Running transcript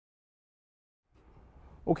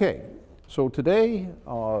Okay, so today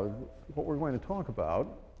what we're going to talk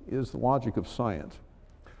about is the logic of science.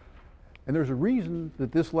 And there's a reason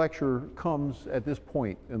that this lecture comes at this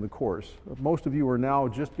point in the course. Most of you are now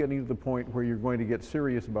just getting to the point where you're going to get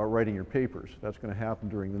serious about writing your papers. That's going to happen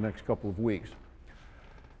during the next couple of weeks.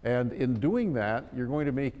 And in doing that, you're going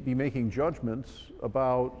to be making judgments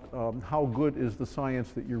about how good is the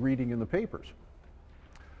science that you're reading in the papers.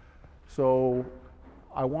 So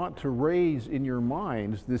I want to raise in your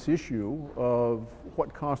minds this issue of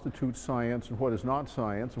what constitutes science and what is not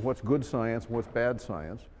science, and what's good science and what's bad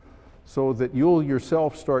science, so that you'll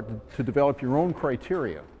yourself start to develop your own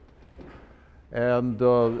criteria. And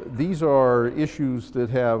these are issues that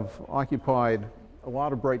have occupied a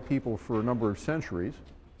lot of bright people for a number of centuries,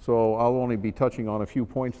 so I'll only be touching on a few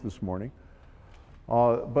points this morning,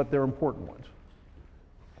 but they're important ones.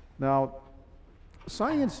 Now,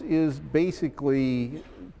 science is basically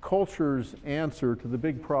culture's answer to the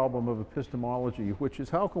big problem of epistemology, which is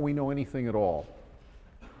how can we know anything at all?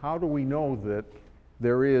 How do we know that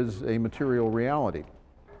there is a material reality?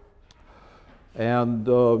 And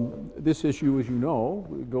this issue, as you know,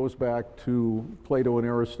 goes back to Plato and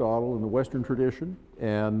Aristotle in the Western tradition,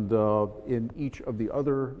 and in each of the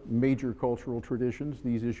other major cultural traditions,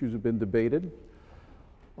 these issues have been debated.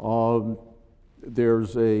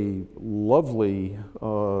 There's a lovely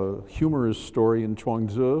humorous story in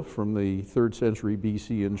Chuangzi from the 3rd century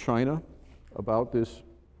BC in China about this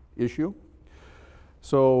issue.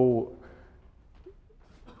 So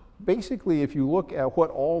basically, if you look at what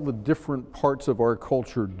all the different parts of our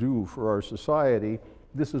culture do for our society,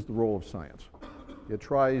 this is the role of science. It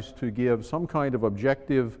tries to give some kind of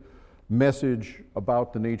objective message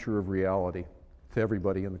about the nature of reality to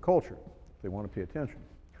everybody in the culture, if they want to pay attention.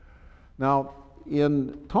 Now,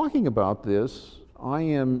 in talking about this, I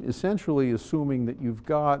am essentially assuming that you've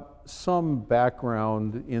got some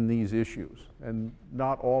background in these issues, and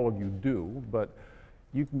not all of you do, but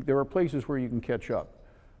there are places where you can catch up.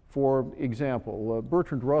 For example,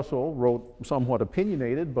 Bertrand Russell wrote somewhat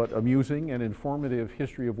opinionated but amusing and informative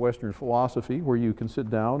history of Western philosophy, where you can sit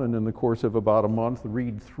down and in the course of about a month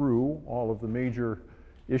read through all of the major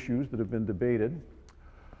issues that have been debated.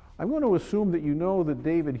 I'm going to assume that you know that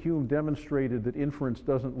David Hume demonstrated that inference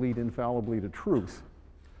doesn't lead infallibly to truth.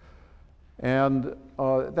 And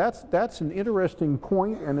that's an interesting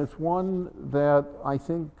point, and it's one that I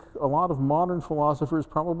think a lot of modern philosophers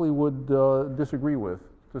probably would disagree with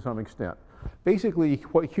to some extent. Basically,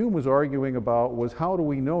 what Hume was arguing about was how do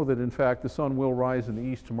we know that in fact the sun will rise in the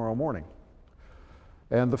east tomorrow morning?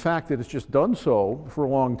 And the fact that it's just done so for a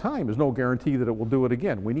long time is no guarantee that it will do it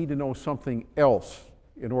again. We need to know something else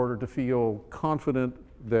in order to feel confident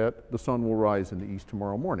that the sun will rise in the east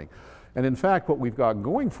tomorrow morning. And in fact, what we've got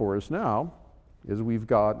going for us now is we've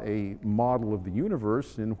got a model of the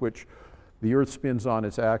universe in which the Earth spins on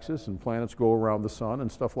its axis and planets go around the sun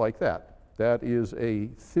and stuff like that. That is a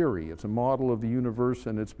theory. It's a model of the universe,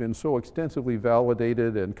 and it's been so extensively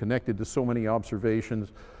validated and connected to so many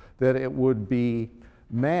observations that it would be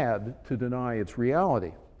mad to deny its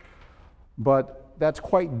reality. But that's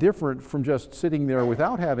quite different from just sitting there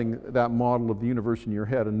without having that model of the universe in your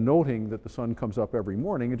head and noting that the sun comes up every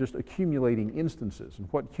morning and just accumulating instances. And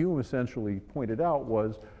what Hume essentially pointed out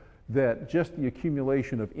was that just the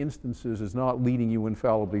accumulation of instances is not leading you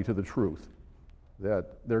infallibly to the truth,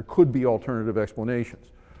 that there could be alternative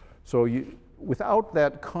explanations. So without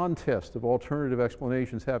that contest of alternative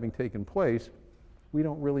explanations having taken place, we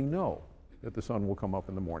don't really know that the sun will come up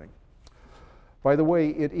in the morning. By the way,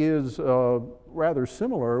 it is rather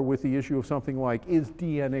similar with the issue of something like, is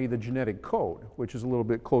DNA the genetic code, which is a little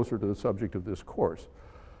bit closer to the subject of this course.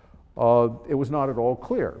 It was not at all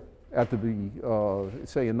clear at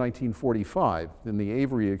say in 1945, in the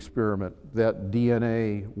Avery experiment, that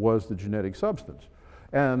DNA was the genetic substance.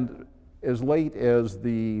 And as late as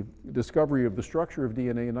the discovery of the structure of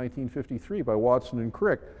DNA in 1953 by Watson and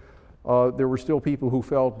Crick, there were still people who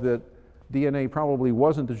felt that DNA probably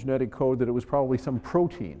wasn't the genetic code, that it was probably some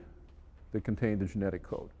protein that contained the genetic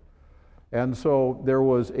code. And so there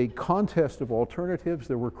was a contest of alternatives,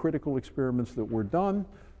 there were critical experiments that were done,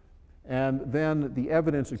 and then the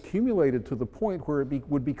evidence accumulated to the point where it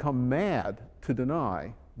would become mad to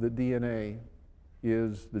deny that DNA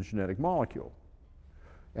is the genetic molecule,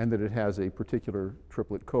 and that it has a particular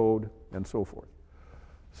triplet code, and so forth.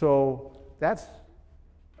 So that's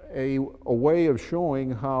a way of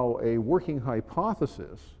showing how a working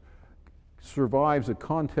hypothesis survives a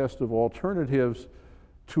contest of alternatives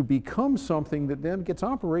to become something that then gets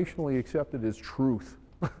operationally accepted as truth.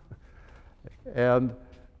 And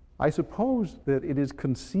I suppose that it is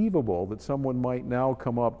conceivable that someone might now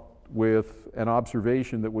come up with an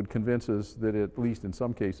observation that would convince us that, at least in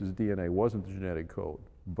some cases, DNA wasn't the genetic code.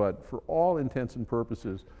 But for all intents and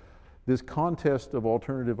purposes, this contest of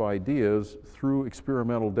alternative ideas through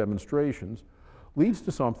experimental demonstrations leads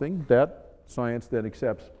to something that science then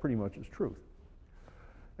accepts pretty much as truth.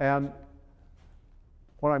 And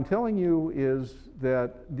what I'm telling you is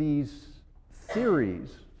that these theories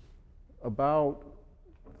about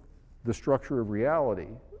the structure of reality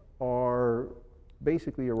are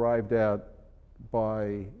basically arrived at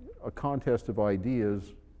by a contest of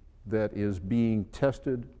ideas that is being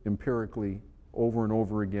tested empirically over and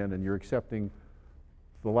over again, and you're accepting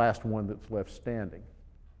the last one that's left standing.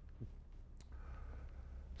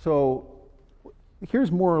 So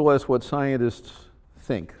here's more or less what scientists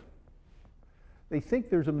think. They think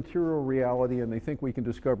there's a material reality and they think we can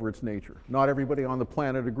discover its nature. Not everybody on the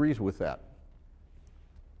planet agrees with that.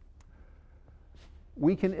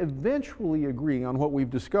 We can eventually agree on what we've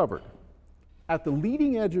discovered. At the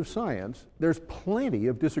leading edge of science, there's plenty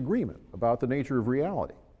of disagreement about the nature of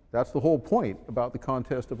reality. That's the whole point about the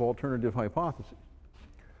contest of alternative hypotheses.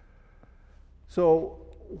 So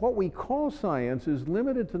what we call science is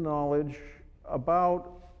limited to knowledge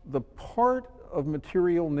about the part of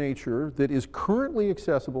material nature that is currently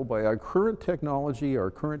accessible by our current technology, our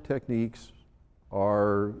current techniques,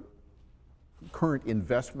 our current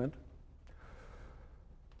investment,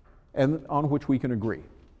 and on which we can agree.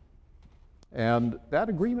 And that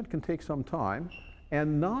agreement can take some time,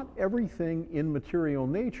 and not everything in material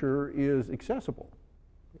nature is accessible.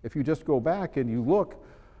 If you just go back and you look,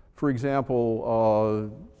 for example,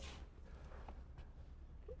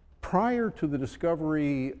 prior to the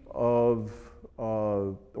discovery of,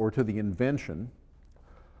 or to the invention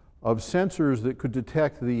of sensors that could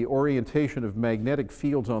detect the orientation of magnetic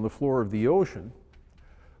fields on the floor of the ocean,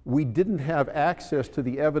 we didn't have access to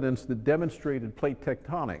the evidence that demonstrated plate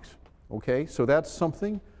tectonics. Okay, so that's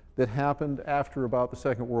something that happened after about the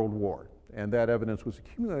Second World War, and that evidence was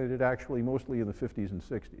accumulated actually mostly in the 50s and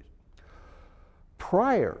 60s.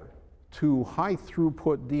 Prior to high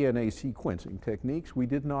throughput DNA sequencing techniques, we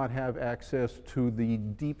did not have access to the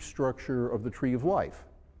deep structure of the tree of life.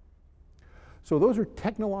 So those are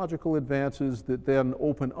technological advances that then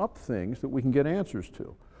open up things that we can get answers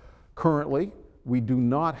to. Currently, we do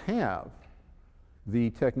not have the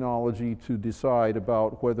technology to decide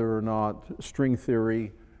about whether or not string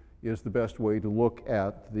theory is the best way to look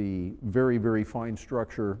at the very, very fine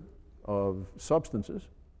structure of substances,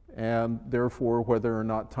 and therefore whether or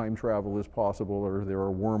not time travel is possible or there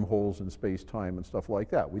are wormholes in space-time and stuff like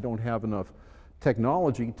that. We don't have enough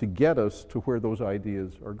technology to get us to where those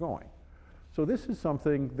ideas are going. So this is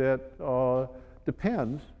something that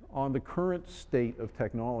depends on the current state of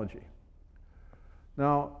technology.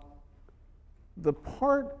 Now, the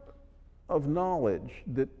part of knowledge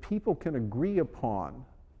that people can agree upon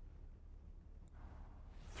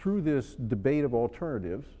through this debate of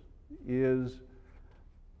alternatives is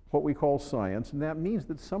what we call science, and that means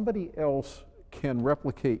that somebody else can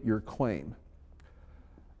replicate your claim.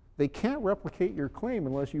 They can't replicate your claim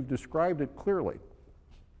unless you've described it clearly.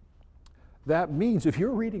 That means if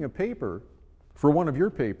you're reading a paper for one of your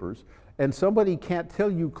papers and somebody can't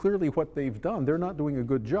tell you clearly what they've done, they're not doing a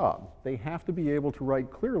good job. They have to be able to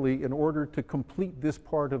write clearly in order to complete this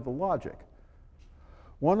part of the logic.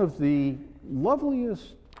 One of the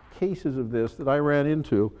loveliest cases of this that I ran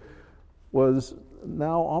into was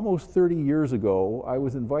now almost 30 years ago. I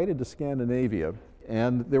was invited to Scandinavia,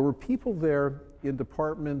 and there were people there in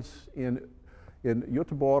departments in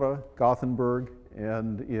Göteborg, Gothenburg,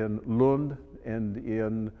 and in Lund, and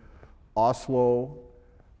in Oslo,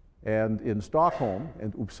 and in Stockholm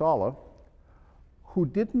and Uppsala, who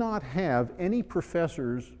did not have any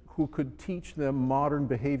professors who could teach them modern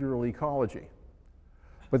behavioral ecology.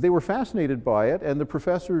 But they were fascinated by it, and the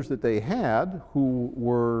professors that they had, who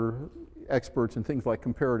were experts in things like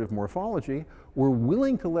comparative morphology, were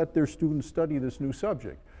willing to let their students study this new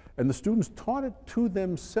subject. And the students taught it to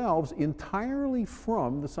themselves entirely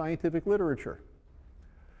from the scientific literature.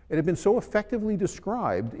 It had been so effectively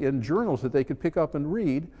described in journals that they could pick up and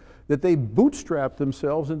read that they bootstrapped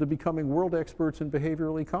themselves into becoming world experts in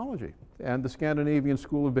behavioral ecology. And the Scandinavian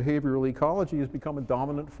School of Behavioral Ecology has become a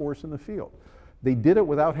dominant force in the field. They did it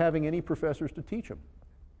without having any professors to teach them,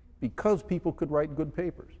 because people could write good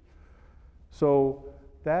papers. So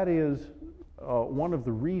that is one of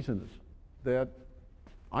the reasons that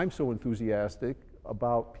I'm so enthusiastic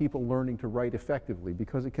about people learning to write effectively,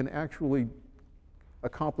 because it can actually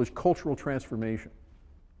accomplish cultural transformation.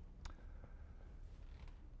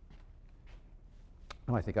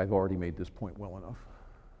 And I think I've already made this point well enough.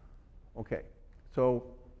 Okay, so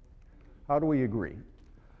how do we agree?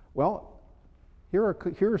 Well, here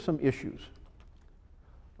are some issues.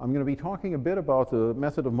 I'm going to be talking a bit about the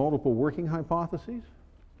method of multiple working hypotheses,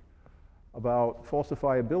 about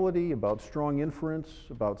falsifiability, about strong inference,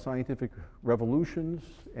 about scientific revolutions,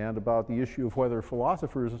 and about the issue of whether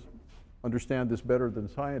philosophers understand this better than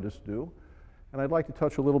scientists do. And I'd like to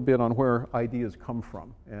touch a little bit on where ideas come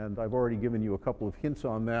from. And I've already given you a couple of hints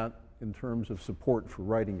on that in terms of support for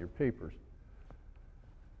writing your papers.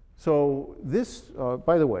 So this,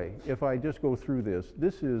 by the way, if I just go through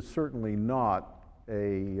this is certainly not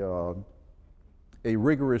a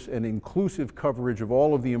rigorous and inclusive coverage of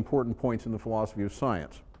all of the important points in the philosophy of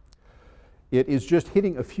science. It is just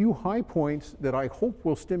hitting a few high points that I hope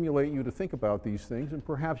will stimulate you to think about these things, and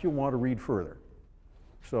perhaps you'll want to read further.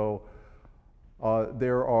 So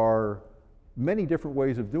there are many different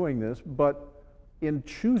ways of doing this, but in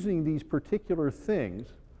choosing these particular things,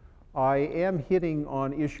 I am hitting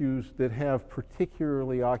on issues that have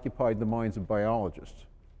particularly occupied the minds of biologists.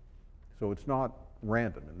 So it's not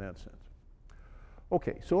random in that sense.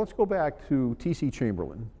 Okay, so let's go back to T.C.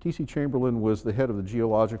 Chamberlain. T.C. Chamberlain was the head of the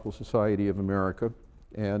Geological Society of America,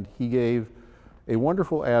 and he gave a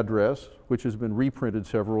wonderful address, which has been reprinted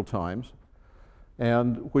several times,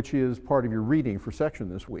 and which is part of your reading for section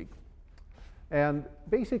this week. And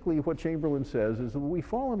basically what Chamberlain says is that we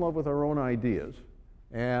fall in love with our own ideas,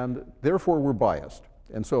 and therefore we're biased.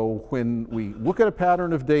 And so when we look at a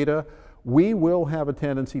pattern of data, we will have a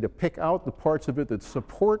tendency to pick out the parts of it that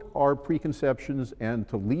support our preconceptions and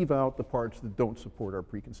to leave out the parts that don't support our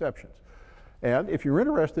preconceptions. And if you're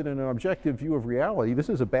interested in an objective view of reality, this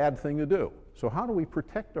is a bad thing to do. So how do we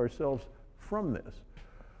protect ourselves from this?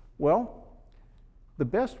 Well, the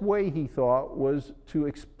best way, he thought, was to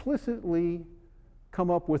explicitly come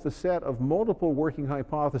up with a set of multiple working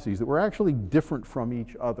hypotheses that were actually different from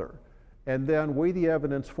each other, and then weigh the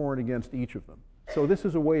evidence for and against each of them. So this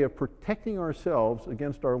is a way of protecting ourselves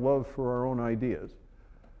against our love for our own ideas.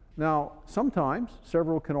 Now, sometimes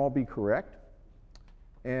several can all be correct,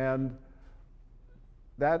 and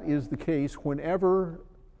that is the case whenever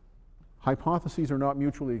hypotheses are not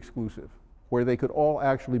mutually exclusive, where they could all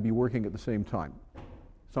actually be working at the same time.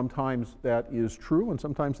 Sometimes that is true, and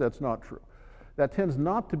sometimes that's not true. That tends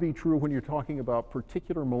not to be true when you're talking about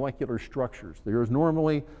particular molecular structures. There is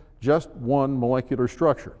normally just one molecular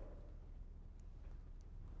structure.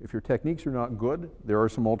 If your techniques are not good, there are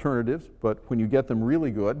some alternatives, but when you get them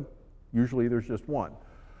really good, usually there's just one.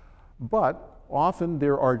 But often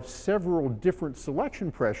there are several different selection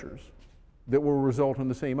pressures that will result in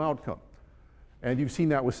the same outcome. And you've seen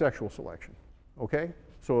that with sexual selection, okay?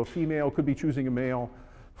 So a female could be choosing a male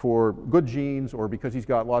for good genes, or because he's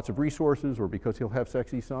got lots of resources, or because he'll have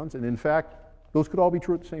sexy sons, and in fact, those could all be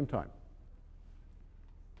true at the same time.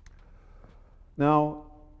 Now,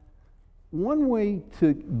 one way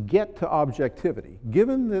to get to objectivity,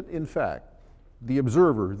 given that, in fact, the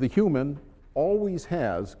observer, the human, always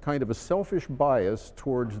has kind of a selfish bias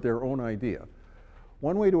towards their own idea,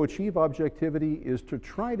 one way to achieve objectivity is to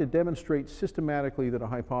try to demonstrate systematically that a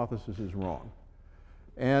hypothesis is wrong.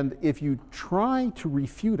 And if you try to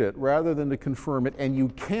refute it rather than to confirm it, and you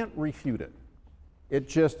can't refute it, it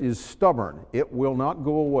just is stubborn, it will not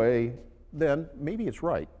go away, then maybe it's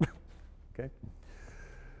right. Okay?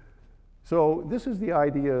 So this is the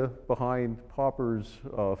idea behind Popper's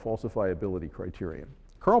falsifiability criterion.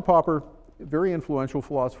 Karl Popper, very influential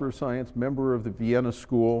philosopher of science, member of the Vienna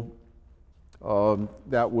School.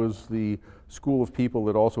 That was the school of people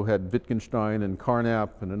that also had Wittgenstein and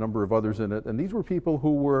Carnap and a number of others in it. And these were people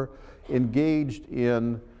who were engaged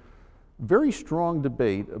in very strong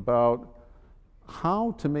debate about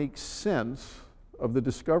how to make sense of the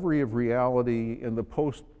discovery of reality in the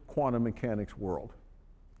post-quantum mechanics world.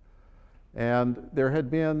 And there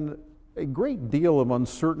had been a great deal of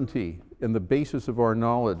uncertainty in the basis of our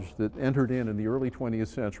knowledge that entered in the early 20th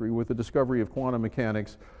century with the discovery of quantum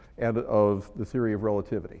mechanics and of the theory of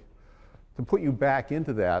relativity. To put you back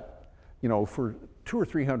into that, you know, for 200 or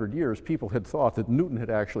 300 years, people had thought that Newton had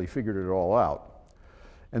actually figured it all out.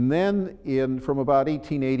 And then from about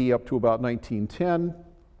 1880 up to about 1910,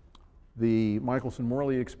 the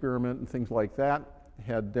Michelson-Morley experiment and things like that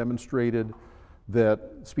had demonstrated that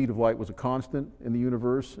speed of light was a constant in the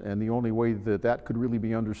universe, and the only way that that could really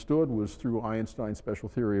be understood was through Einstein's special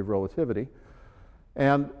theory of relativity.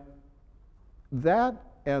 And that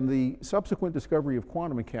and the subsequent discovery of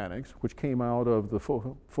quantum mechanics, which came out of the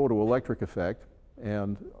photoelectric effect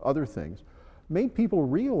and other things, made people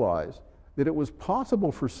realize that it was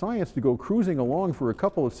possible for science to go cruising along for a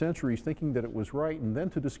couple of centuries thinking that it was right, and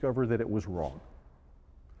then to discover that it was wrong.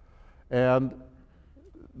 And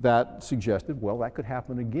that suggested, well, that could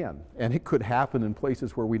happen again. And it could happen in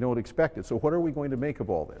places where we don't expect it. So what are we going to make of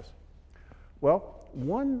all this? Well,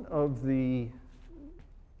 one of the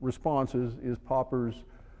responses is Popper's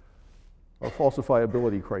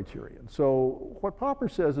falsifiability criterion. So what Popper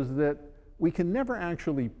says is that we can never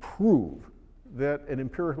actually prove that an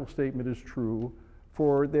empirical statement is true,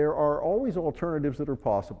 for there are always alternatives that are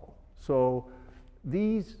possible. So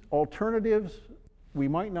these alternatives we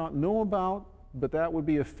might not know about, but that would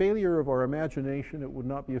be a failure of our imagination. It would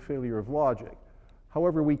not be a failure of logic.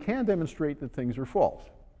 However, we can demonstrate that things are false.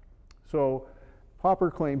 So Popper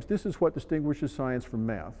claims this is what distinguishes science from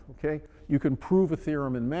math. Okay? You can prove a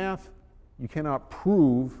theorem in math. You cannot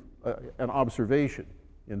prove an observation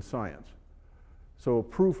in science. So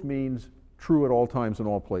proof means true at all times in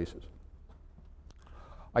all places.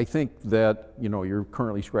 I think that you're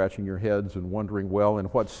currently scratching your heads and wondering, well, in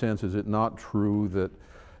what sense is it not true that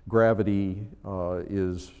gravity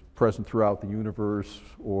is present throughout the universe,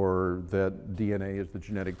 or that DNA is the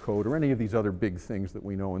genetic code, or any of these other big things that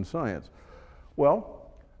we know in science?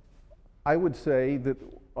 Well, I would say that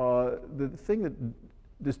the thing that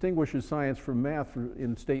distinguishes science from math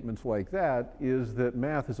in statements like that is that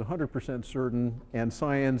math is 100% certain and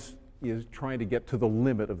science is trying to get to the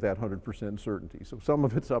limit of that 100% certainty. So some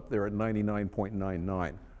of it's up there at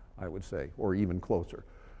 99.99, I would say, or even closer.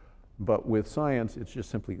 But with science, it's just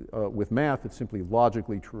simply, with math, it's simply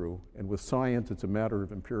logically true, and with science, it's a matter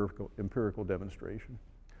of empirical demonstration.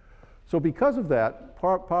 So because of that,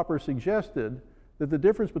 Popper suggested that the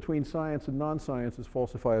difference between science and non-science is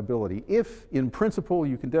falsifiability. If, in principle,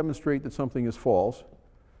 you can demonstrate that something is false,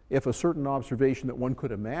 if a certain observation that one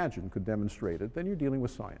could imagine could demonstrate it, then you're dealing with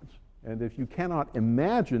science. And if you cannot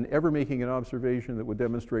imagine ever making an observation that would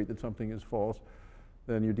demonstrate that something is false,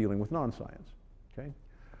 then you're dealing with non-science. Okay?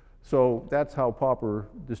 So that's how Popper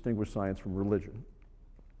distinguished science from religion.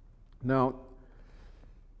 Now,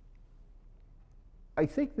 I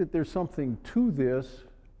think that there's something to this.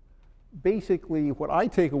 Basically, what I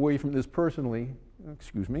take away from this personally,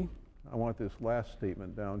 excuse me, I want this last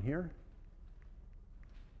statement down here,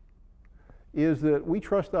 is that we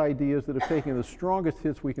trust ideas that have taken the strongest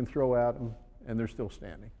hits we can throw at them, and they're still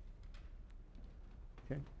standing.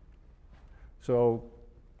 Okay? So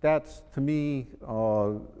that's, to me,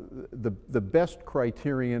 the best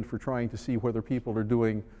criterion for trying to see whether people are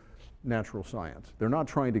doing natural science. They're not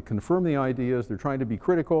trying to confirm the ideas, they're trying to be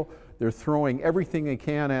critical, they're throwing everything they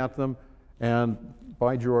can at them, and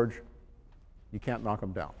by George, you can't knock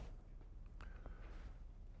them down.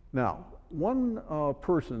 Now, one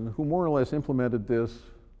person who more or less implemented this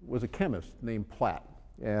was a chemist named Platt,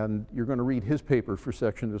 and you're going to read his paper for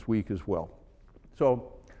section this week as well.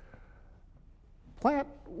 So Platt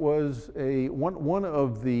was one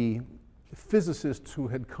of the physicists who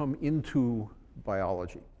had come into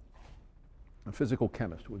biology, a physical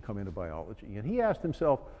chemist who had come into biology. And he asked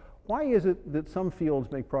himself, why is it that some fields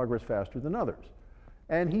make progress faster than others?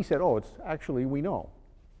 And he said, oh, it's actually, we know.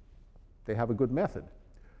 They have a good method.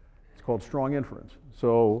 It's called strong inference.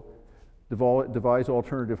 So devise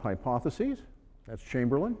alternative hypotheses, that's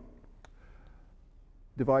Chamberlain.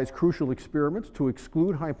 Devise crucial experiments to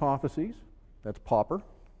exclude hypotheses, that's Popper.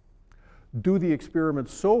 Do the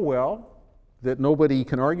experiments so well that nobody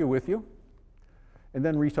can argue with you, and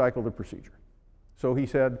then recycle the procedure. So he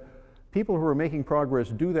said, people who are making progress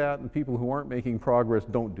do that, and people who aren't making progress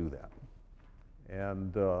don't do that.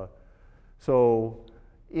 And so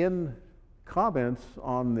in comments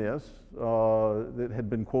on this that had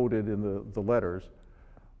been quoted in the letters,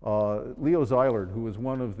 Leo Szilard, who was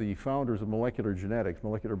one of the founders of molecular genetics,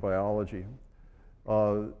 molecular biology,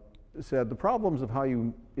 said the problems of how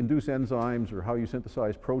you induce enzymes or how you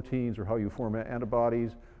synthesize proteins or how you form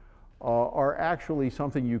antibodies are actually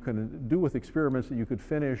something you can do with experiments that you could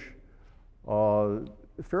finish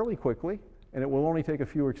fairly quickly, and it will only take a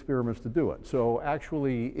few experiments to do it. So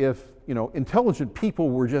actually, if intelligent people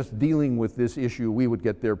were just dealing with this issue, we would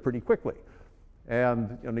get there pretty quickly.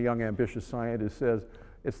 And the young ambitious scientist says,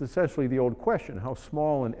 it's essentially the old question, how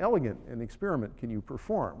small and elegant an experiment can you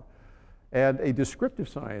perform? And a descriptive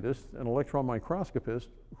scientist, an electron microscopist,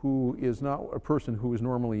 who is not a person who is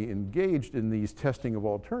normally engaged in these testing of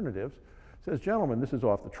alternatives, says, gentlemen, this is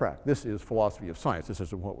off the track. This is philosophy of science. This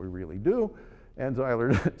isn't what we really do. And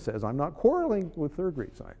Szilard says, I'm not quarreling with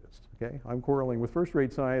third-rate scientists, okay? I'm quarreling with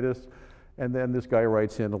first-rate scientists. And then this guy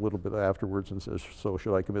writes in a little bit afterwards and says, so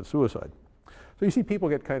should I commit suicide? So you see people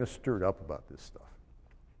get kind of stirred up about this stuff.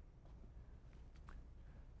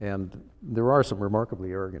 And there are some remarkably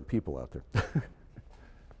arrogant people out there.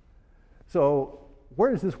 So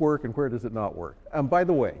where does this work and where does it not work? By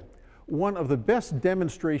the way, One of the best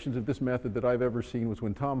demonstrations of this method that I've ever seen was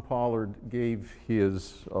when Tom Pollard gave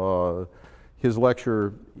his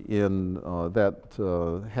lecture in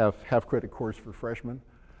that half-credit course for freshmen.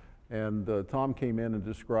 And Tom came in and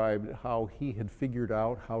described how he had figured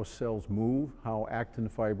out how cells move, how actin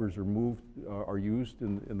fibers are used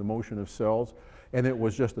in the motion of cells, and it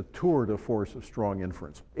was just a tour de force of strong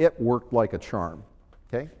inference. It worked like a charm,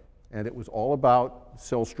 okay? And it was all about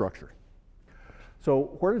cell structure.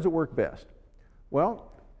 So where does it work best?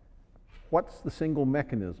 Well, what's the single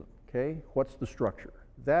mechanism, okay? What's the structure?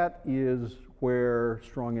 That is where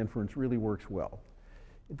strong inference really works well.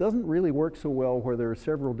 It doesn't really work so well where there are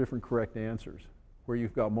several different correct answers, where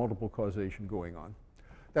you've got multiple causation going on.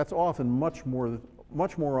 That's often much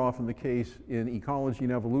more often the case in ecology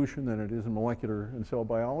and evolution than it is in molecular and cell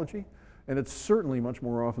biology, and it's certainly much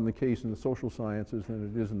more often the case in the social sciences than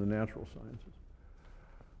it is in the natural sciences.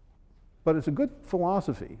 But it's a good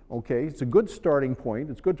philosophy, okay? It's a good starting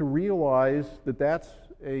point. It's good to realize that that's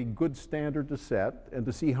a good standard to set and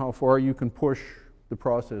to see how far you can push the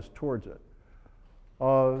process towards it.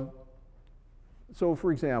 So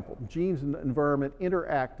for example, genes and the environment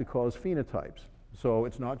interact to cause phenotypes. So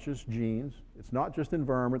it's not just genes, it's not just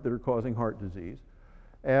environment that are causing heart disease.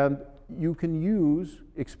 And you can use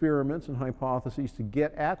experiments and hypotheses to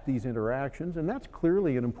get at these interactions, and that's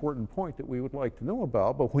clearly an important point that we would like to know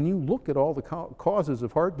about. But when you look at all the causes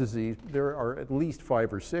of heart disease, there are at least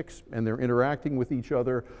 5 or 6, and they're interacting with each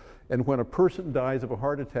other. And when a person dies of a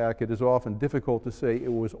heart attack, it is often difficult to say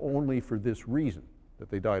it was only for this reason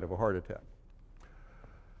that they died of a heart attack.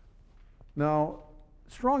 Now,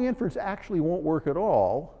 strong inference actually won't work at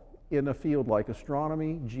all in a field like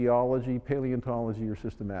astronomy, geology, paleontology, or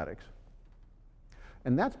systematics.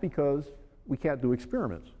 And that's because we can't do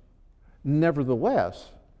experiments.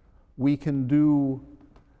 Nevertheless, we can do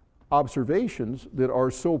observations that are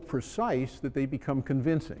so precise that they become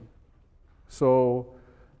convincing. So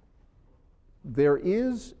there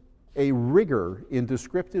is a rigor in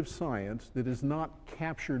descriptive science that is not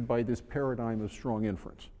captured by this paradigm of strong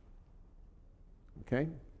inference. Okay?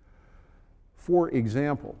 For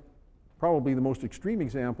example, probably the most extreme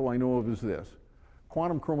example I know of is this.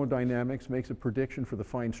 Quantum chromodynamics makes a prediction for the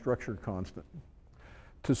fine structure constant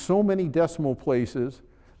to so many decimal places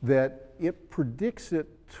that it predicts it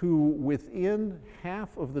to within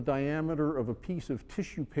half of the diameter of a piece of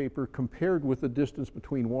tissue paper compared with the distance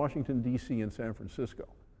between Washington, D.C. and San Francisco.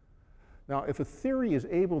 Now, if a theory is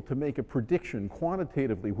able to make a prediction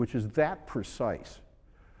quantitatively which is that precise,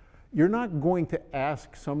 you're not going to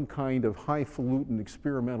ask some kind of highfalutin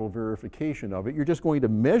experimental verification of it. You're just going to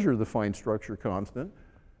measure the fine structure constant,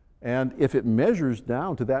 and if it measures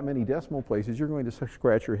down to that many decimal places, you're going to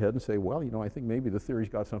scratch your head and say, well, you know, I think maybe the theory's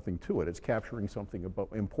got something to it. It's capturing something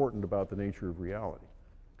important about the nature of reality.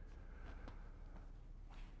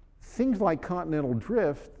 Things like continental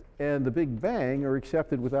drift and the Big Bang are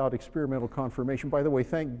accepted without experimental confirmation. By the way,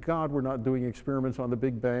 thank God we're not doing experiments on the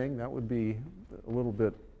Big Bang. That would be a little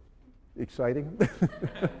bit exciting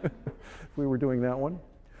if we were doing that one.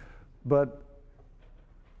 But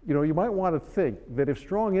you know, you might want to think that if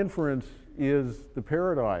strong inference is the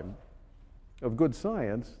paradigm of good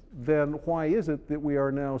science, then why is it that we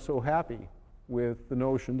are now so happy with the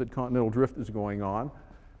notion that continental drift is going on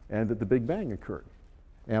and that the Big Bang occurred?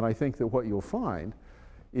 And I think that what you'll find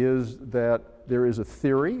is that there is a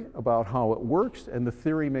theory about how it works, and the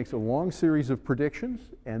theory makes a long series of predictions,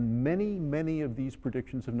 and many, many of these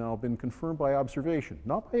predictions have now been confirmed by observation,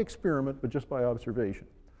 not by experiment, but just by observation.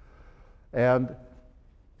 And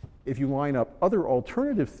if you line up other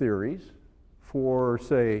alternative theories for,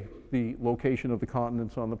 say, the location of the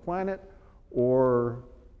continents on the planet, or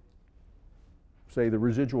say the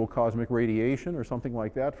residual cosmic radiation or something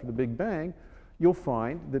like that for the Big Bang, you'll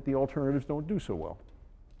find that the alternatives don't do so well.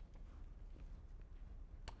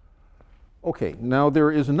 Okay, now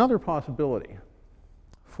there is another possibility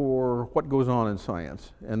for what goes on in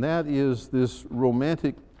science, and that is this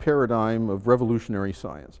romantic paradigm of revolutionary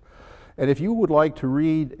science. And if you would like to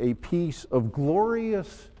read a piece of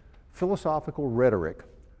glorious philosophical rhetoric,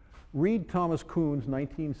 read Thomas Kuhn's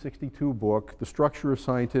 1962 book, The Structure of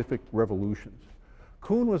Scientific Revolutions.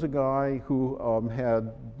 Kuhn was a guy who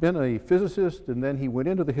had been a physicist, and then he went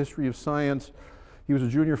into the history of science. He was a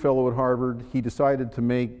junior fellow at Harvard. He decided to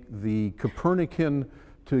make the Copernican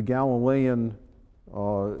to Galilean,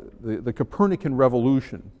 the Copernican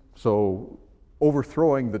revolution, so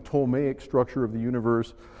overthrowing the Ptolemaic structure of the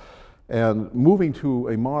universe and moving to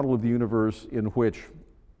a model of the universe in which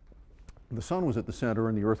the sun was at the center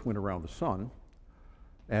and the earth went around the sun,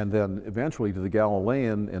 and then eventually to the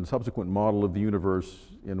Galilean and subsequent model of the universe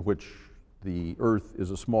in which The Earth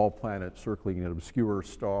is a small planet circling an obscure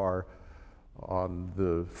star on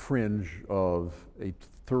the fringe of a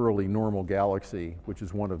thoroughly normal galaxy, which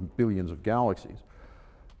is one of billions of galaxies.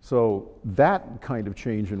 So that kind of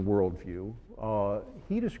change in worldview,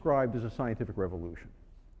 he described as a scientific revolution.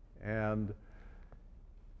 And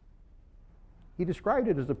he described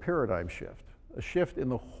it as a paradigm shift, a shift in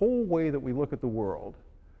the whole way that we look at the world.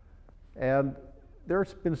 And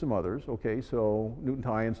there's been some others, okay, so Newton to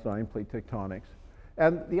Einstein, plate tectonics.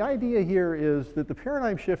 And the idea here is that the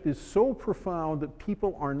paradigm shift is so profound that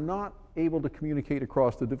people are not able to communicate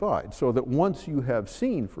across the divide. So that once you have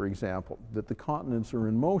seen, for example, that the continents are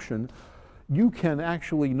in motion, you can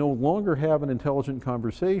actually no longer have an intelligent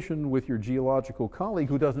conversation with your geological colleague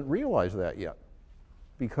who doesn't realize that yet,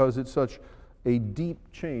 because it's such a deep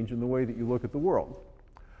change in the way that you look at the world.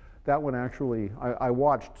 That one actually, I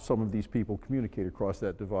watched some of these people communicate across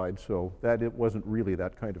that divide, so that it wasn't really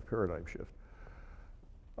that kind of paradigm shift.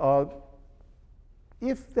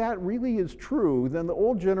 If that really is true, then the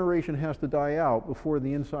old generation has to die out before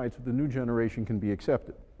the insights of the new generation can be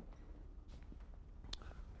accepted.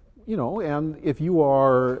 You know, and if you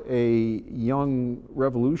are a young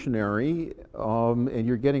revolutionary and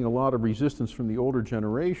you're getting a lot of resistance from the older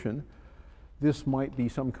generation, this might be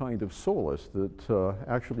some kind of solace that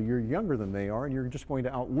actually you're younger than they are and you're just going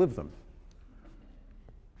to outlive them.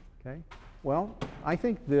 Okay? Well, I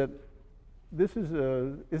think that this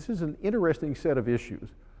is an interesting set of issues,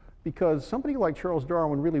 because somebody like Charles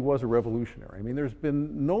Darwin really was a revolutionary. I mean, there's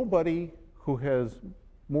been nobody who has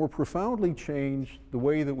more profoundly changed the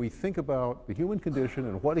way that we think about the human condition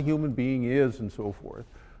and what a human being is and so forth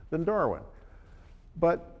than Darwin.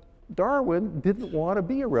 But Darwin didn't want to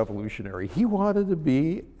be a revolutionary. He wanted to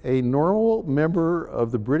be a normal member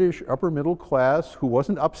of the British upper middle class who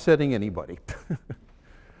wasn't upsetting anybody.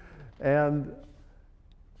 And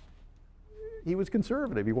he was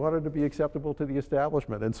conservative. He wanted to be acceptable to the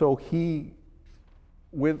establishment. And so he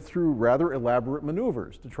went through rather elaborate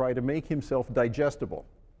maneuvers to try to make himself digestible.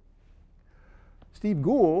 Steve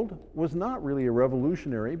Gould was not really a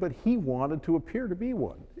revolutionary, but he wanted to appear to be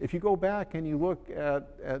one. If you go back and you look at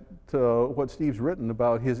what Steve's written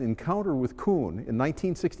about his encounter with Kuhn in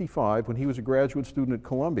 1965 when he was a graduate student at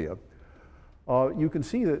Columbia, you can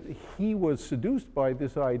see that he was seduced by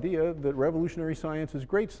this idea that revolutionary science is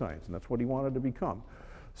great science, and that's what he wanted to become.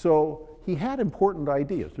 So he had important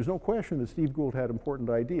ideas. There's no question that Steve Gould had important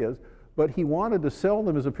ideas, but he wanted to sell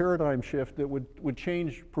them as a paradigm shift that would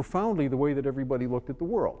change profoundly the way that everybody looked at the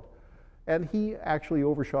world. And he actually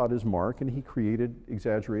overshot his mark, and he created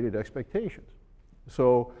exaggerated expectations.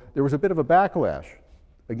 So there was a bit of a backlash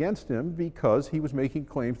against him because he was making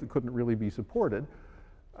claims that couldn't really be supported.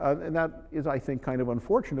 And that is, I think, kind of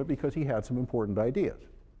unfortunate because he had some important ideas.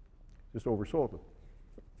 Just oversold them.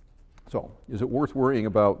 So, is it worth worrying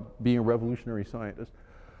about being a revolutionary scientist?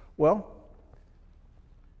 Well,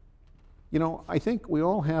 you know, I think we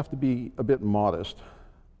all have to be a bit modest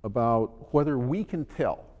about whether we can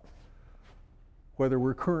tell whether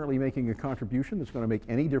we're currently making a contribution that's going to make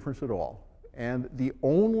any difference at all. And the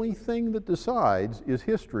only thing that decides is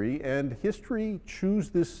history, and history chews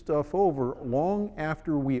this stuff over long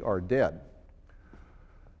after we are dead.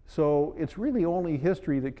 So it's really only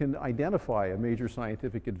history that can identify a major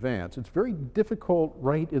scientific advance. It's very difficult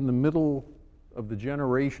right in the middle of the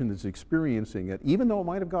generation that's experiencing it, even though it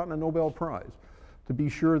might have gotten a Nobel Prize, to be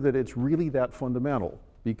sure that it's really that fundamental,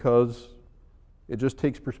 because it just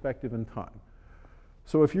takes perspective and time.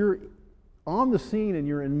 So if you're on the scene and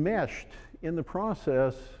you're enmeshed in the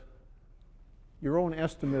process, your own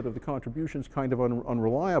estimate of the contribution is kind of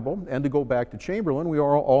unreliable. And to go back to Chamberlain, we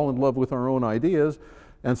are all in love with our own ideas,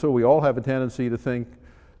 and so we all have a tendency to think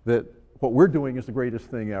that what we're doing is the greatest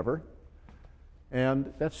thing ever.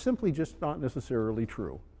 And that's simply just not necessarily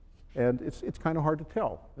true. And it's kind of hard to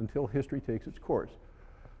tell until history takes its course.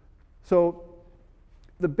 So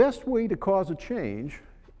the best way to cause a change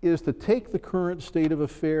is to take the current state of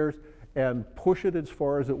affairs and push it as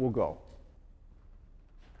far as it will go.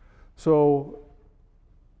 So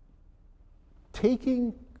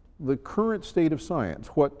taking the current state of science,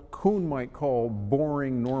 what Kuhn might call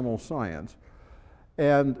boring normal science,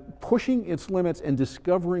 and pushing its limits and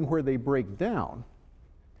discovering where they break down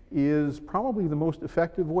is probably the most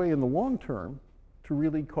effective way in the long term to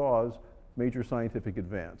really cause major scientific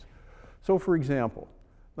advance. So for example,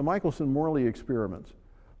 the Michelson-Morley experiments,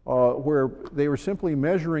 where they were simply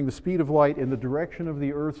measuring the speed of light in the direction of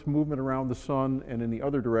the Earth's movement around the sun and in the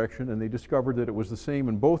other direction, and they discovered that it was the same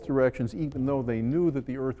in both directions, even though they knew that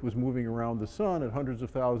the Earth was moving around the sun at hundreds of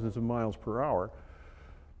thousands of miles per hour,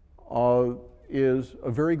 is a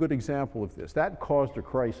very good example of this. That caused a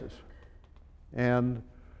crisis. And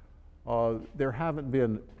there haven't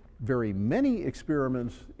been very many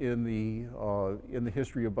experiments in the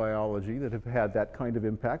history of biology that have had that kind of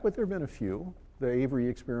impact, but there have been a few. The Avery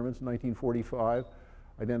experiments in 1945,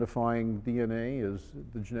 identifying DNA as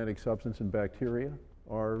the genetic substance in bacteria,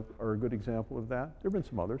 are a good example of that. There have been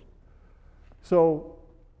some others. So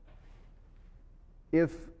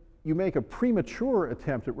if you make a premature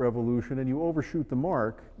attempt at revolution and you overshoot the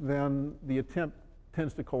mark, then the attempt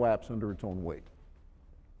tends to collapse under its own weight.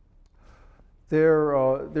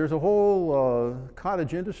 There's a whole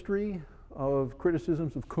cottage industry of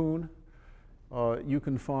criticisms of Kuhn. You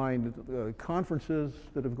can find conferences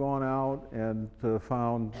that have gone out and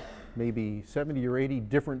found maybe 70 or 80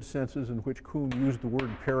 different senses in which Kuhn used the word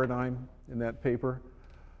paradigm in that paper.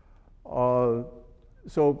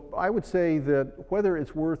 So I would say that whether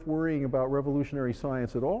it's worth worrying about revolutionary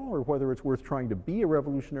science at all, or whether it's worth trying to be a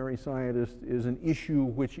revolutionary scientist, is an issue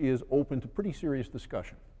which is open to pretty serious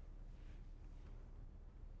discussion.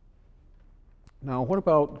 Now, what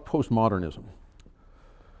about postmodernism?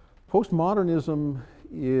 Postmodernism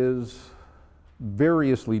is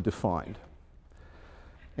variously defined.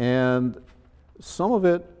 And some of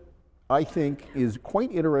it, I think, is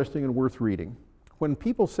quite interesting and worth reading. When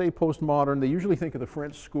people say postmodern, they usually think of the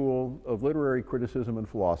French school of literary criticism and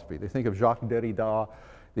philosophy. They think of Jacques Derrida,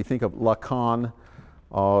 they think of Lacan,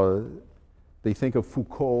 they think of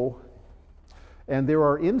Foucault. And there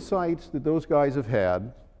are insights that those guys have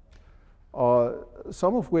had,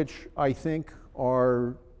 some of which I think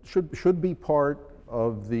should be part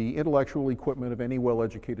of the intellectual equipment of any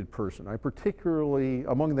well-educated person.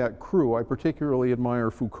 Among that crew, I particularly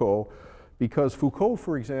admire Foucault, because Foucault,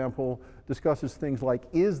 for example, discusses things like,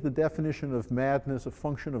 is the definition of madness a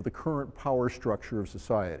function of the current power structure of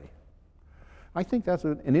society? I think that's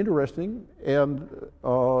an interesting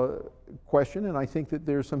question, and I think that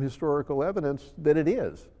there's some historical evidence that it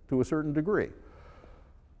is, to a certain degree.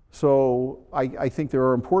 So I think there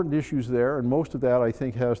are important issues there, and most of that I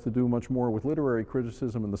think has to do much more with literary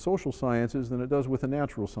criticism and the social sciences than it does with the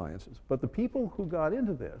natural sciences. But the people who got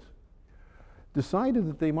into this decided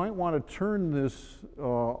that they might want to turn this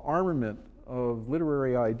armament of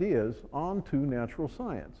literary ideas onto natural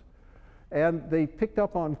science. And they picked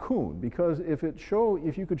up on Kuhn, because if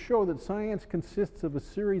you could show that science consists of a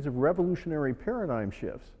series of revolutionary paradigm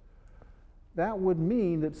shifts, that would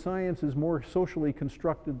mean that science is more socially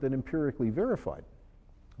constructed than empirically verified,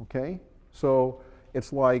 okay? So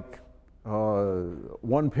it's like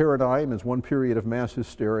one paradigm is one period of mass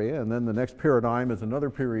hysteria, and then the next paradigm is another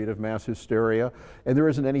period of mass hysteria, and there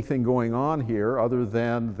isn't anything going on here other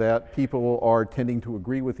than that people are tending to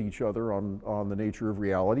agree with each other on the nature of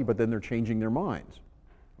reality, but then they're changing their minds,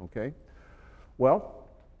 okay? Well,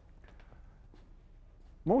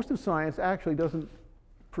 most of science actually doesn't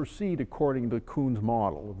proceed according to Kuhn's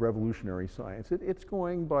model of revolutionary science. It's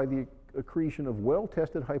going by the accretion of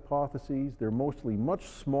well-tested hypotheses. They're mostly much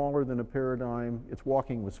smaller than a paradigm. It's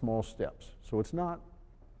walking with small steps. So it's not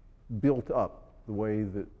built up the way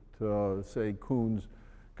that, say, Kuhn's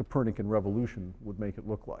Copernican revolution would make it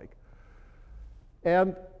look like.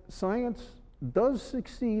 And science does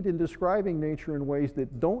succeed in describing nature in ways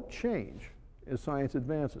that don't change as science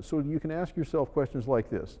advances. So you can ask yourself questions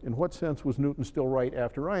like this. In what sense was Newton still right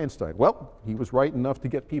after Einstein? Well, he was right enough to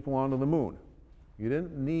get people onto the moon. You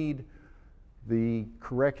didn't need the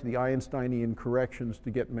Einsteinian corrections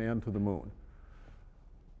to get man to the moon.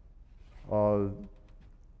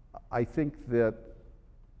 I think that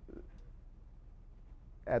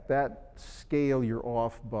at that scale you're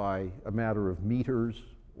off by a matter of meters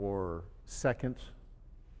or seconds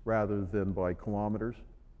rather than by kilometers,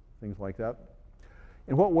 things like that.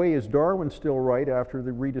 In what way is Darwin still right after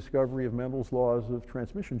the rediscovery of Mendel's laws of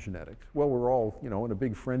transmission genetics? Well, we're all, in a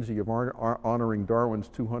big frenzy of honoring Darwin's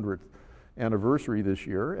 200th anniversary this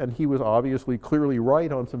year, and he was obviously clearly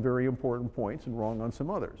right on some very important points and wrong on some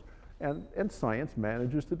others. And science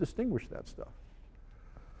manages to distinguish that stuff.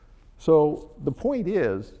 So the point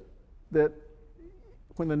is that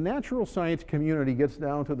when the natural science community gets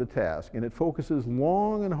down to the task and it focuses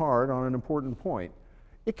long and hard on an important point,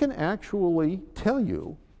 it can actually tell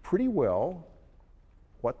you pretty well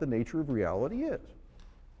what the nature of reality is.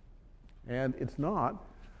 And it's not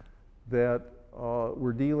that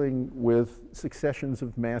we're dealing with successions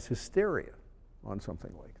of mass hysteria on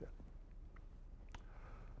something like that.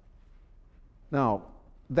 Now,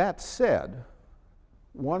 that said,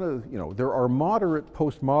 there are moderate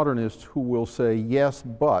postmodernists who will say, yes,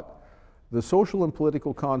 but the social and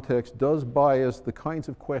political context does bias the kinds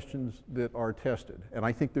of questions that are tested. And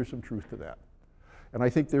I think there's some truth to that. And I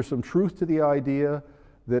think there's some truth to the idea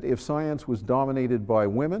that if science was dominated by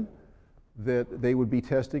women, that they would be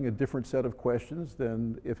testing a different set of questions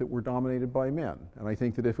than if it were dominated by men. And I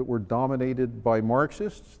think that if it were dominated by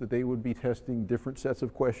Marxists, that they would be testing different sets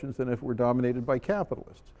of questions than if it were dominated by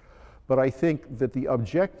capitalists. But I think that the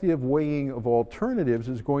objective weighing of alternatives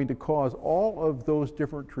is going to cause all of those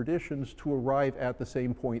different traditions to arrive at the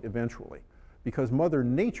same point eventually. Because Mother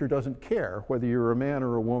Nature doesn't care whether you're a man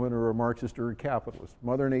or a woman or a Marxist or a capitalist.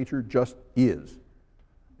 Mother Nature just is.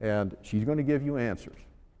 And she's going to give you answers.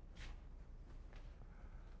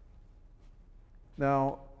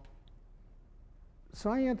 Now,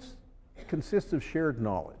 science consists of shared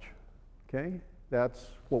knowledge, okay? That's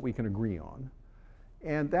what we can agree on.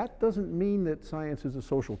 And that doesn't mean that science is a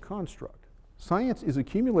social construct. Science is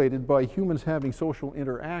accumulated by humans having social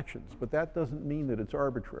interactions, but that doesn't mean that it's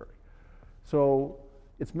arbitrary. So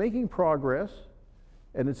it's making progress,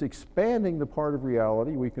 and it's expanding the part of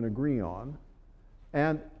reality we can agree on,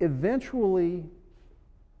 and eventually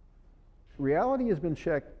reality has been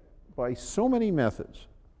checked by so many methods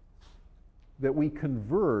that we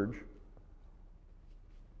converge.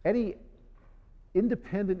 Any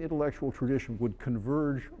independent intellectual tradition would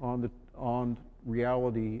converge on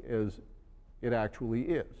reality as it actually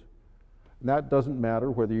is. And that doesn't matter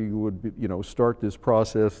whether you would start this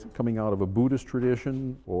process coming out of a Buddhist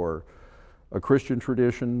tradition or a Christian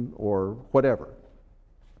tradition or whatever.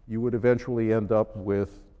 You would eventually end up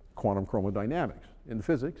with quantum chromodynamics in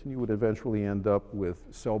physics, and you would eventually end up with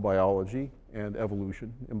cell biology and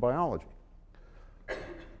evolution in biology.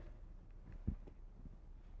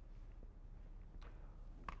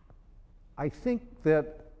 I think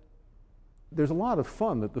that there's a lot of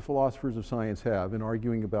fun that the philosophers of science have in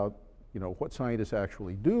arguing about what scientists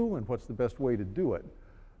actually do and what's the best way to do it.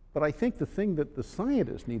 But I think the thing that the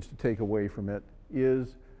scientist needs to take away from it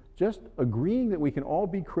is just agreeing that we can all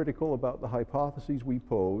be critical about the hypotheses we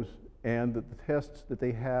pose, and that the tests that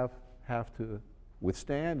they have to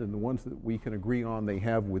withstand, and the ones that we can agree on they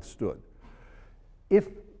have withstood. If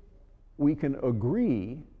we can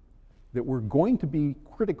agree that we're going to be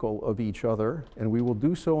critical of each other, and we will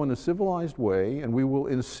do so in a civilized way, and we will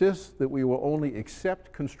insist that we will only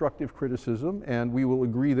accept constructive criticism, and we will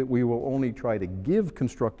agree that we will only try to give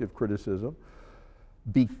constructive criticism,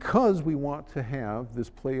 because we want to have this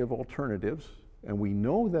play of alternatives, and we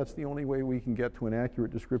know that's the only way we can get to an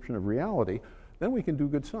accurate description of reality, then we can do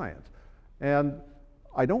good science. And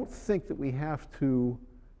I don't think that we have to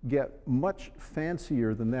get much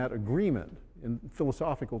fancier than that agreement in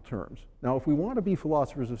philosophical terms. Now, if we want to be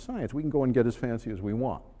philosophers of science, we can go and get as fancy as we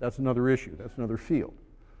want. That's another issue, that's another field.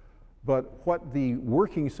 But what the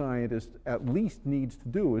working scientist at least needs to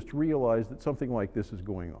do is to realize that something like this is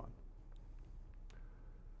going on.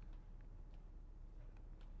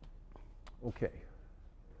 Okay.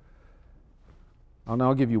 I'll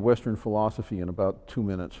now give you Western philosophy in about 2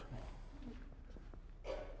 minutes.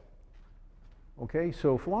 Okay,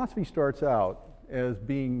 so philosophy starts out as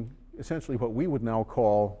being essentially what we would now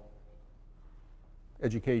call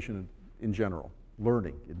education in general,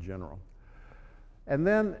 learning in general. And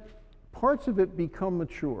then parts of it become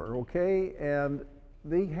mature, okay, and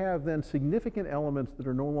they have then significant elements that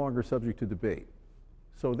are no longer subject to debate.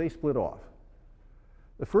 So they split off.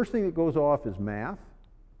 The first thing that goes off is math,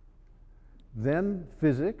 then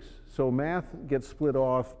physics. So math gets split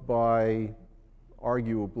off by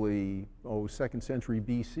arguably, 2nd century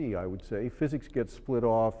BC, I would say. Physics gets split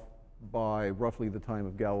off by roughly the time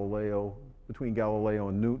of Galileo, between Galileo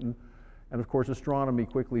and Newton. And of course, astronomy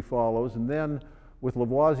quickly follows. And then with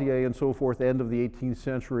Lavoisier and so forth, end of the 18th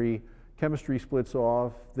century, chemistry splits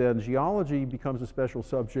off. Then geology becomes a special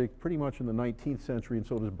subject pretty much in the 19th century, and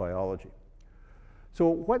so does biology. So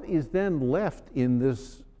what is then left in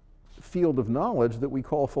this field of knowledge that we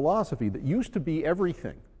call philosophy, that used to be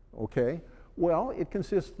everything, okay? Well, it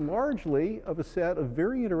consists largely of a set of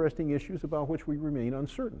very interesting issues about which we remain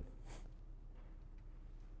uncertain.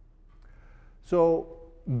 So,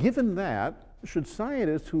 given that, should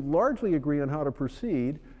scientists who largely agree on how to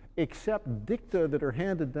proceed accept dicta that are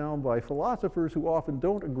handed down by philosophers who often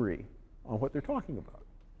don't agree on what they're talking about?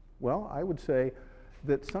 Well, I would say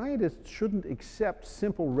that scientists shouldn't accept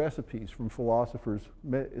simple recipes from philosophers,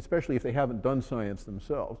 especially if they haven't done science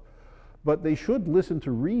themselves, but they should listen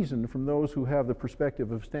to reason from those who have the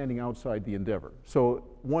perspective of standing outside the endeavor. So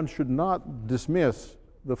one should not dismiss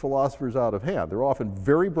the philosophers out of hand. They're often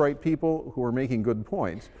very bright people who are making good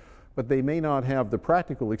points, but they may not have the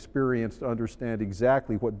practical experience to understand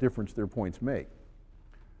exactly what difference their points make.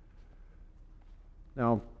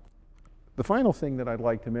 Now, the final thing that I'd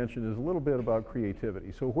like to mention is a little bit about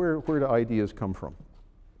creativity. So where do ideas come from?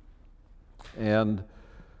 And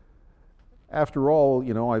After all,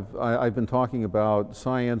 you know, I've been talking about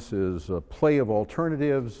science as a play of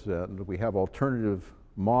alternatives, and we have alternative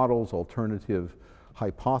models, alternative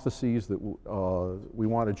hypotheses that we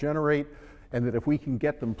want to generate, and that if we can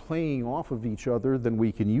get them playing off of each other, then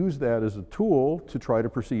we can use that as a tool to try to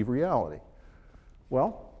perceive reality.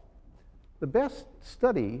 Well, the best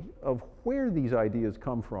study of where these ideas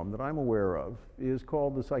come from that I'm aware of is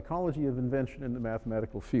called The Psychology of Invention in the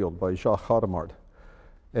Mathematical Field by Jacques Hadamard.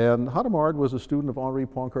 And Hadamard was a student of Henri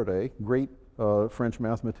Poincaré, great French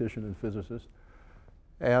mathematician and physicist.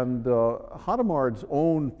 And Hadamard's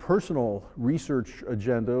own personal research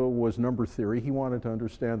agenda was number theory. He wanted to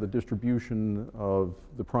understand the distribution of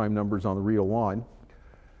the prime numbers on the real line.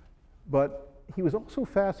 But he was also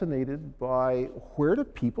fascinated by where do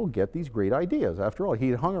people get these great ideas. After all, he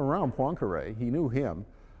had hung around Poincaré, he knew him,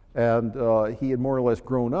 and he had more or less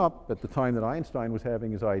grown up at the time that Einstein was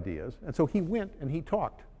having his ideas. And so he went and he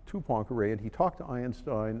talked to Poincaré, and he talked to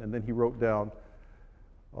Einstein, and then he wrote down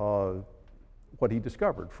what he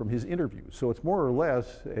discovered from his interviews. So it's more or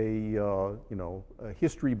less a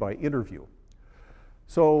history by interview.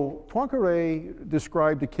 So Poincaré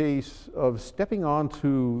described a case of stepping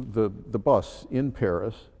onto the bus in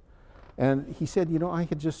Paris, and he said, you know, I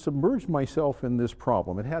had just submerged myself in this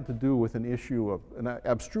problem. It had to do with an issue of an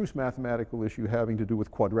abstruse mathematical issue having to do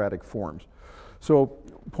with quadratic forms. So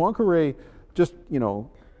Poincaré just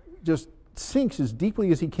sinks as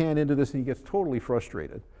deeply as he can into this, and he gets totally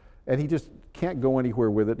frustrated. And he just can't go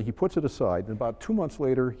anywhere with it. He puts it aside, and about 2 months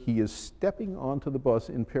later, he is stepping onto the bus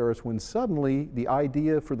in Paris when suddenly the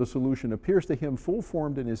idea for the solution appears to him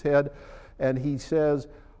full-formed in his head, and he says,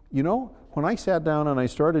 you know, when I sat down and I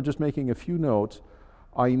started just making a few notes,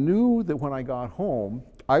 I knew that when I got home,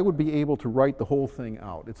 I would be able to write the whole thing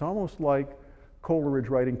out. It's almost like Coleridge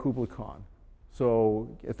writing Kubla Khan.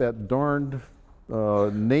 So if that darned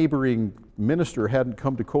neighboring minister hadn't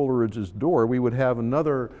come to Coleridge's door, we would have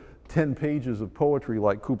another 10 pages of poetry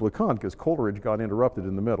like Kubla Khan, because Coleridge got interrupted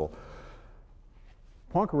in the middle.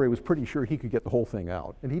 Poincaré was pretty sure he could get the whole thing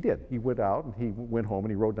out, and he did. He went out and he went home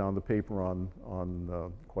and he wrote down the paper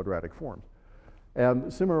on quadratic forms.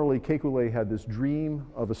 And similarly, Kekulé had this dream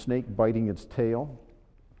of a snake biting its tail.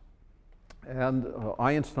 And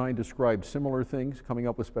Einstein described similar things, coming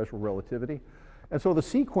up with special relativity. And so the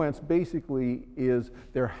sequence basically is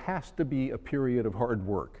there has to be a period of hard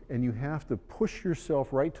work, and you have to push yourself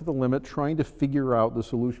right to the limit trying to figure out the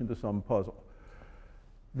solution to some puzzle.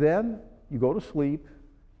 Then you go to sleep,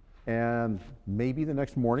 and maybe the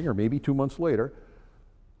next morning or maybe 2 months later,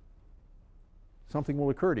 something will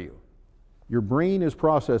occur to you. Your brain is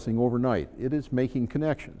processing overnight. It is making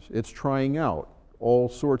connections. It's trying out all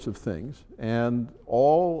sorts of things, and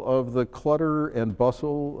all of the clutter and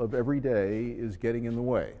bustle of every day is getting in the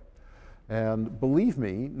way. And believe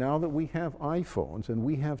me, now that we have iPhones and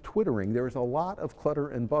we have Twittering, there's a lot of clutter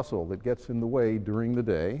and bustle that gets in the way during the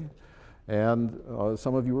day. And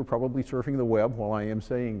some of you are probably surfing the web while I am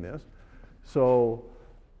saying this. So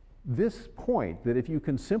this point that if you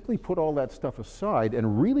can simply put all that stuff aside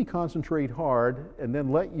and really concentrate hard and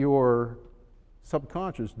then let your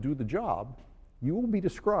subconscious do the job, you will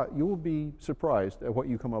be surprised at what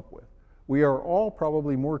you come up with. We are all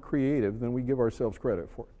probably more creative than we give ourselves credit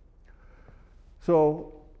for.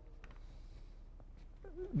 So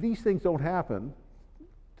these things don't happen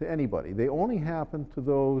to anybody. They only happen to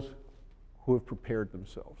those who have prepared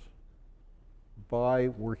themselves by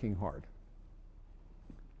working hard.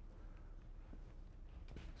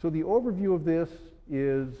 So the overview of this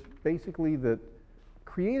is basically that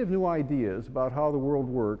creative new ideas about how the world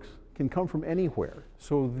works can come from anywhere.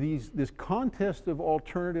 So this contest of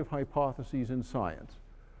alternative hypotheses in science,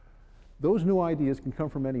 those new ideas can come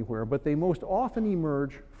from anywhere, but they most often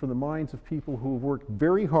emerge from the minds of people who have worked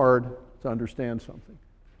very hard to understand something.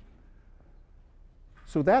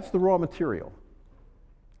 So that's the raw material.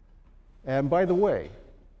 And by the way,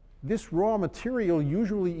 this raw material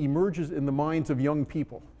usually emerges in the minds of young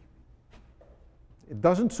people. It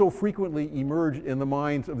doesn't so frequently emerge in the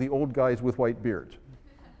minds of the old guys with white beards.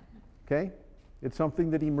 Okay? It's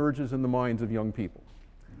something that emerges in the minds of young people.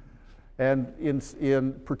 And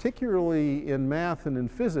particularly in math and in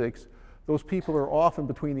physics, those people are often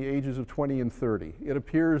between the ages of 20 and 30. It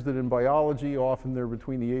appears that in biology, often they're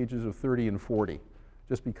between the ages of 30 and 40,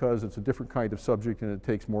 just because it's a different kind of subject and it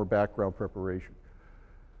takes more background preparation.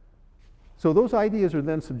 So those ideas are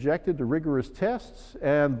then subjected to rigorous tests,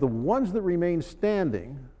 and the ones that remain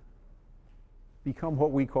standing become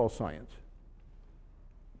what we call science.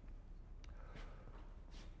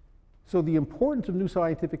 So the importance of new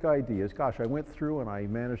scientific ideas, gosh, I went through and I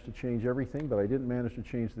managed to change everything, but I didn't manage to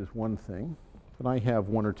change this one thing. but I have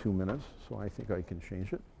 1 or 2 minutes, so I think I can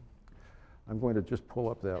change it. I'm going to just pull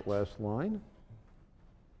up that last line.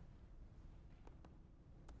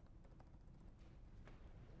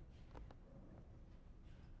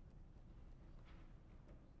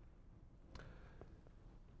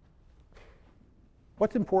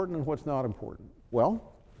 What's important and what's not important? Well,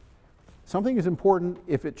 something is important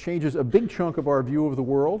if it changes a big chunk of our view of the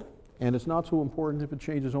world, and it's not so important if it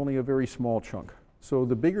changes only a very small chunk. So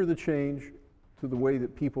the bigger the change to the way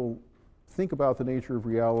that people think about the nature of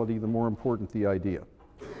reality, the more important the idea.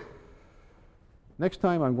 Next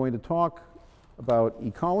time I'm going to talk about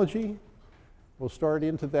ecology. We'll start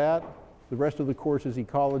into that. The rest of the course is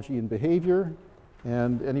ecology and behavior,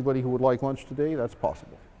 and anybody who would like lunch today, that's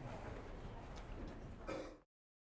possible.